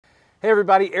Hey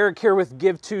everybody, Eric here with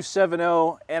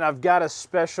Give270, and I've got a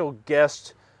special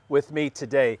guest with me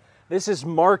today. This is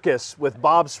Marcus with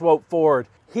Bob Swope Ford.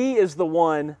 He is the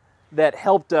one that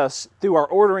helped us through our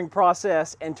ordering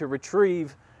process and to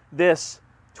retrieve this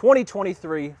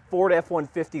 2023 Ford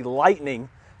F-150 Lightning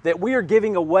that we are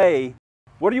giving away.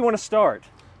 Where do you want to start?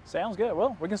 Sounds good.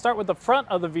 Well, we can start with the front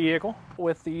of the vehicle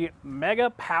with the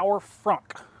Mega Power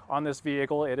Frunk. On this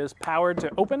vehicle, it is powered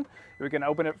to open. We can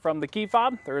open it from the key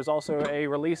fob. There is also a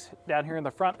release down here in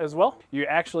the front as well. You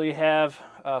actually have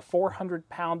a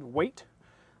 400-pound weight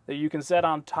that you can set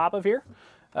on top of here.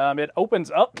 It opens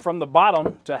up from the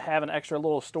bottom to have an extra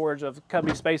little storage of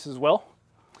cubby space as well.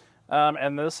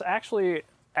 And this actually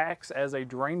acts as a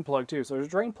drain plug too. So there's a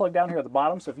drain plug down here at the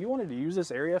bottom. So if you wanted to use this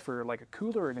area for like a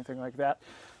cooler or anything like that,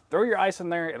 throw your ice in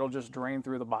there, it'll just drain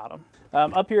through the bottom.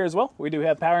 Up here as well, we do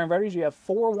have power inverters. You have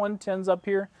 4 110s up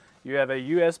here. You have a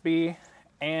USB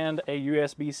and a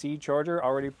USB-C charger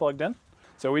already plugged in.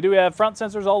 So we do have front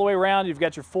sensors all the way around. You've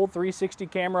got your full 360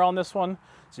 camera on this one,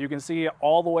 so you can see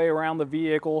all the way around the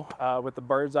vehicle with the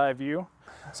bird's eye view.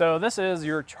 So this is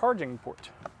your charging port.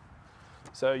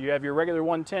 So you have your regular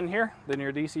 110 here, then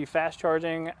your DC fast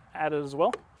charging added as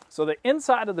well. So the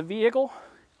inside of the vehicle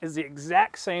is the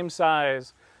exact same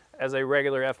size as a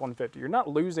regular F-150. You're not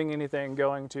losing anything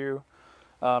going to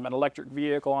an electric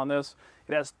vehicle on this.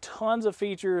 It has tons of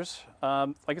features.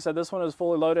 Like I said, this one is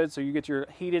fully loaded, so you get your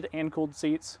heated and cooled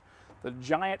seats. The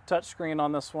giant touchscreen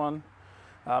on this one.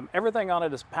 Everything on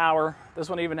it is power. This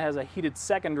one even has a heated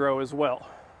second row as well.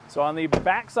 So on the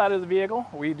back side of the vehicle,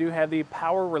 we do have the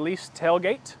power release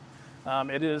tailgate.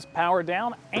 It is power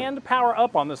down and power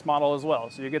up on this model as well.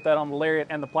 So you get that on the Lariat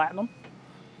and the Platinum.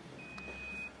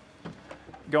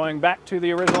 Going back to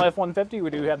the original F-150, we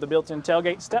do have the built-in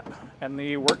tailgate step and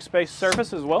the workspace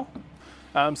surface as well.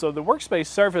 So the workspace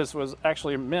surface was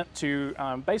actually meant to,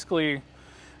 basically,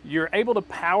 you're able to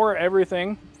power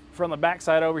everything from the back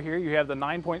side over here. You have the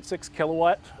 9.6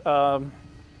 kilowatt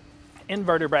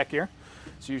inverter back here.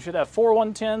 So you should have 4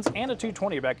 110s and a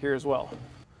 220 back here as well.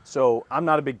 So I'm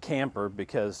not a big camper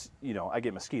because, you know, I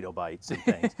get mosquito bites and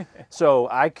things. So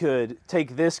I could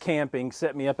take this camping,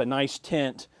 set me up a nice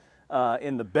tent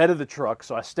in the bed of the truck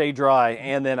so I stay dry,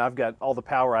 and then I've got all the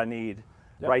power I need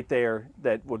right there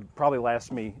that would probably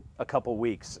last me a couple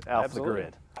weeks off the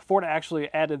grid. Ford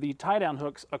actually added the tie-down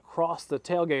hooks across the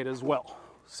tailgate as well.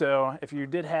 So if you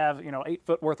did have, you know, 8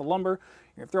 foot worth of lumber,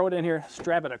 you can throw it in here,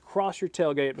 strap it across your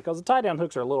tailgate. Because the tie-down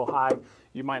hooks are a little high,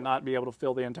 you might not be able to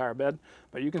fill the entire bed,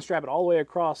 but you can strap it all the way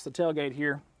across the tailgate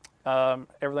here.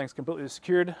 Everything's completely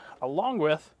secured, along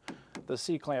with the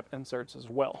C-clamp inserts as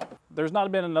well. There's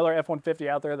not been another F-150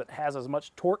 out there that has as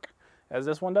much torque as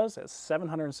this one does. It's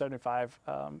 775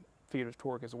 feet of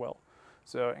torque as well.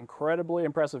 So incredibly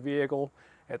impressive vehicle.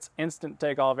 It's instant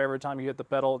takeoff every time you hit the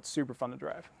pedal. It's super fun to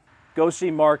drive. Go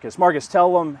see Marcus. Marcus,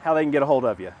 tell them how they can get a hold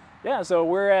of you. Yeah, so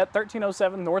we're at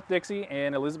 1307 North Dixie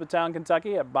in Elizabethtown,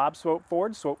 Kentucky at Bob Swope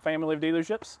Ford, Swope family of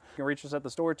dealerships. You can reach us at the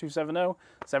store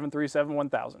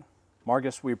 270-737-1000.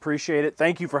 Marcus, we appreciate it.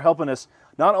 Thank you for helping us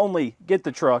not only get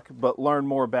the truck, but learn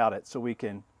more about it so we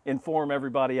can inform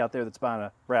everybody out there that's buying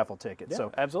a raffle ticket. Yeah,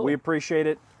 so absolutely. We appreciate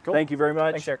it. Cool. Thank you very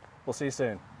much. Thanks, Eric. We'll see you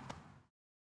soon.